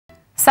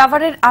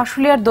সাভারের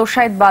আশুলিয়ার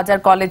দোসাইদ বাজার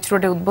কলেজ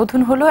রোডে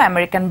উদ্বোধন হলো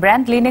আমেরিকান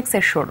ব্র্যান্ড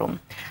লিনেক্সের শোরুম।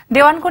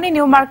 দেওয়ানগণি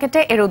নিউ মার্কেটে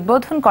এর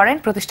উদ্বোধন করেন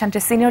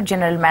প্রতিষ্ঠানটির সিনিয়র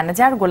জেনারেল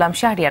ম্যানেজার গোলাম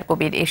শাহরিয়ার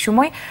কবির। এ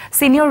সময়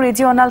senior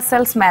regional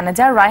sales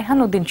manager Raihan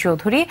Uddin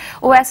Chowdhury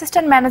ও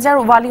অ্যাসিস্ট্যান্ট ম্যানেজার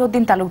ওয়ালি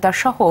উদ্দিন তালুকদার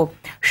সহ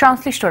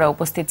সংশ্লিষ্টরা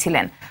উপস্থিত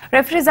ছিলেন।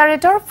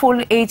 Refrigerator, full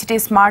HD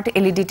smart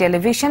LED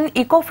television,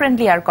 eco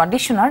friendly air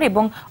conditioner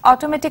এবং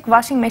অটোমেটিক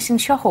ওয়াশিং মেশিন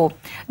সহ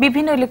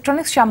বিভিন্ন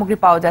ইলেকট্রনিক্স সামগ্রী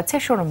পাওয়া যাচ্ছে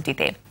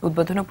শোরুমটিতে।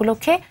 উদ্বোধন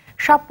উপলক্ষে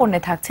সব পণ্যে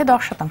থাকছে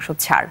 10%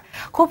 ছাড়।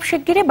 খুব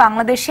শিগগিরই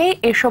বাংলাদেশে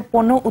এসব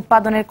পণ্য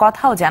উৎপাদনের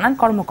কথাও জানান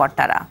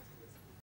কর্মকর্তারা।